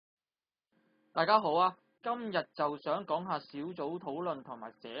大家好啊！今日就想講下小組討論同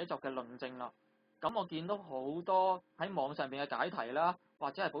埋寫作嘅論證啦。咁我見到好多喺網上邊嘅解題啦，或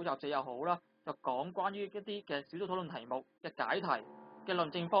者係補習社又好啦，就講關於一啲嘅小組討論題目嘅解題嘅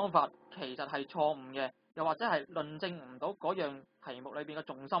論證方法，其實係錯誤嘅，又或者係論證唔到嗰樣題目裏邊嘅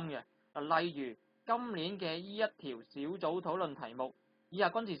重心嘅。例如今年嘅呢一條小組討論題目，以下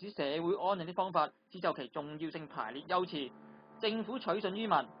均是使社會安定的方法，試就其重要性排列優次。政府取信於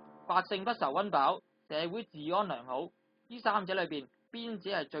民，百姓不受溫飽，社會治安良好，呢三者裏邊邊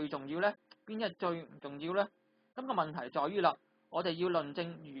者係最重要呢？邊者係最唔重要呢？咁個問題在於啦，我哋要論證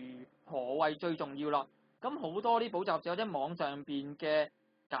如何謂最重要啦。咁好多啲補習社或者網上邊嘅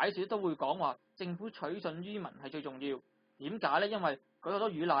解說都會講話政府取信於民係最重要。點解呢？因為舉好多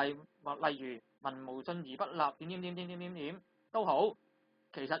語例，例如民無信而不立，點都好，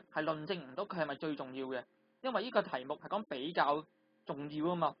其實係論證唔到佢係咪最重要嘅，因為呢個題目係講比較重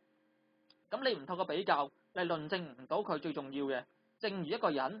要啊嘛。咁你唔透過比較，你論證唔到佢最重要嘅。正如一個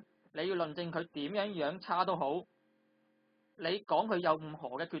人，你要論證佢點樣差都好，你講佢有任何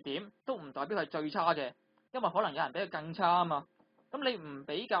嘅缺點，都唔代表係最差嘅，因為可能有人比佢更差啊嘛。咁你唔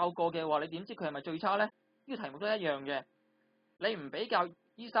比較過嘅話，你點知佢係咪最差呢？呢個題目都一樣嘅，你唔比較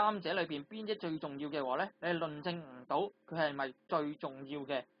呢三者裏邊邊者最重要嘅話呢，你係論證唔到佢係咪最重要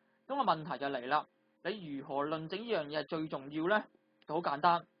嘅。咁個問題就嚟啦，你如何論證呢樣嘢係最重要呢？就好簡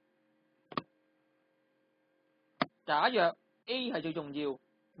單。假若 A 係最重要，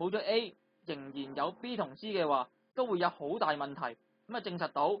冇咗 A 仍然有 B 同 C 嘅話，都會有好大問題。咁啊證實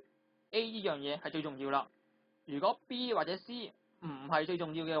到 A 呢樣嘢係最重要啦。如果 B 或者 C 唔係最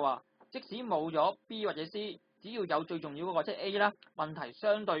重要嘅話，即使冇咗 B 或者 C， 只要有最重要嗰個即係 A 啦，問題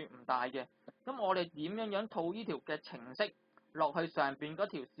相對唔大嘅。咁我哋點樣套呢條嘅程式落去上邊嗰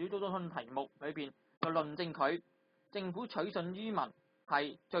條小組討論題目裏邊，就論證佢政府取信於民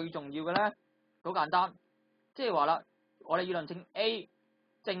係最重要嘅呢？好簡單。即係話啦，我哋要論證 A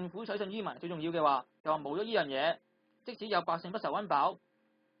政府取信於民最重要嘅話，就話冇咗呢樣嘢，即使有百姓不受溫飽，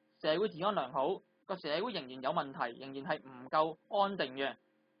社會治安良好，個社會仍然有問題，仍然係唔夠安定嘅。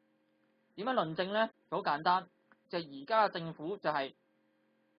點樣論證呢？好簡單，就係而家嘅政府就係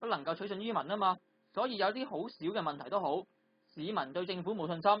不能夠取信於民啊嘛，所以有啲好少嘅問題都好，市民對政府冇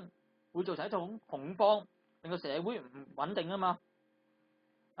信心，會造成一種恐慌，令到社會唔穩定啊嘛。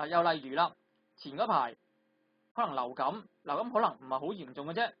又例如啦，前嗰排可能流感可能唔係好嚴重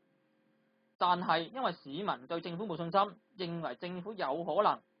嘅啫，但係因為市民對政府冇信心，認為政府有可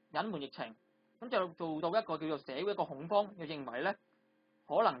能隱瞞疫情，咁就做到一個叫做社會一個恐慌，又認為咧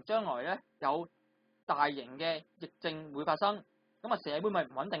可能將來咧有大型嘅疫症會發生，咁啊社會咪唔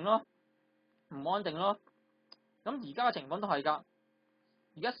穩定咯，唔安定咯。咁而家嘅情況都係㗎，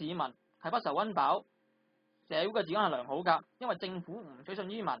而家市民係不受溫飽，社會嘅治安係良好㗎，因為政府唔取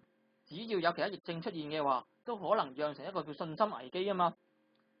信於民，只要有其他疫症出現嘅話，都可能釀成一個叫信心危機啊嘛。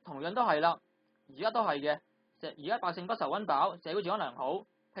同樣都係啦，而家都係嘅。而家百姓不受溫飽，社會治安良好。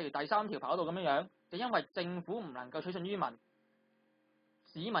譬如第三條跑道咁樣，就因為政府唔能夠取信於民，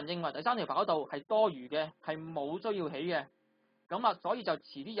市民認為第三條跑道係多餘嘅，係冇需要起嘅。咁啊，所以就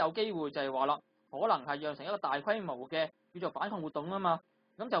遲啲有機會就係話啦，可能係釀成一個大規模嘅叫做反抗活動啊嘛。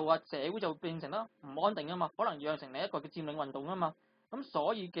咁就話社會就變成得唔安定啊嘛，可能釀成另一個叫佔領運動啊嘛。咁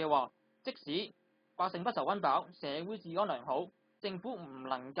所以嘅話，即使百姓不受溫飽，社會治安良好，政府唔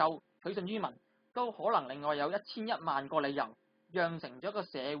能夠取信於民，都可能另外有1001萬個理由，釀成咗一個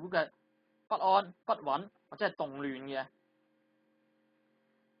社會嘅不安、不穩或者係動亂嘅。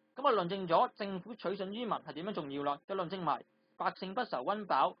咁啊，論證咗政府取信於民係點樣重要啦，就論證埋百姓不受溫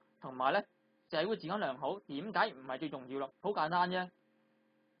飽同埋咧社會治安良好點解唔係最重要咯？好簡單啫，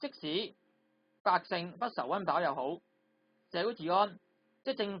即使百姓不受溫飽又好，社會治安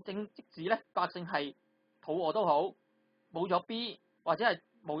即使咧百姓係肚餓都好，冇咗 B 或者係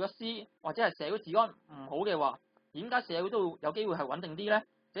冇咗 C 或者係社會治安唔好嘅話，點解社會都有機會係穩定啲呢？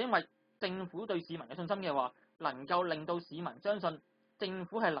就因為政府對市民嘅信心嘅話，能夠令到市民相信政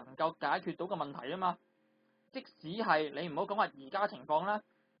府係能夠解決到個問題啊嘛。即使係你唔好講話而家情況啦，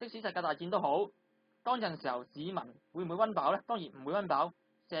即使世界大戰都好，當陣時候市民會唔會溫飽呢？當然唔會溫飽。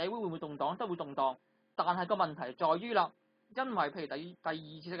社會會唔會動盪？都會動盪。但係個問題在於啦，因為譬如第二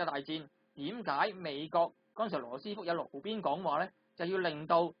次世界大戰，點解美國嗰陣時候羅斯福有爐邊講話呢？就要令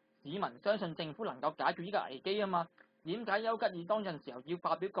到市民相信政府能夠解決呢個危機啊嘛。點解丘吉爾當陣時候要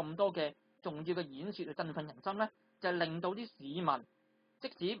發表咁多嘅重要嘅演說去振奮人心呢？就係令到啲市民，即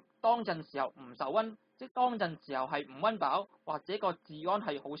使當陣時候唔受溫，即當陣時候係唔溫飽或者個治安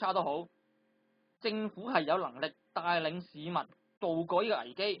係好差都好，政府係有能力帶領市民渡過呢個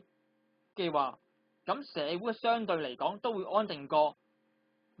危機嘅話，咁社會相對嚟講都會安定過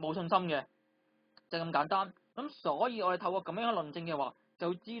冇信心嘅。就咁簡單。咁所以我哋透過咁樣嘅論證嘅話，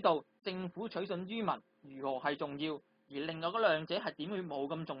就知道政府取信於民如何係重要，而另外嗰兩者係點會冇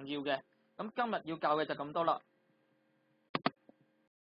咁重要嘅。咁今日要教嘅就咁多啦。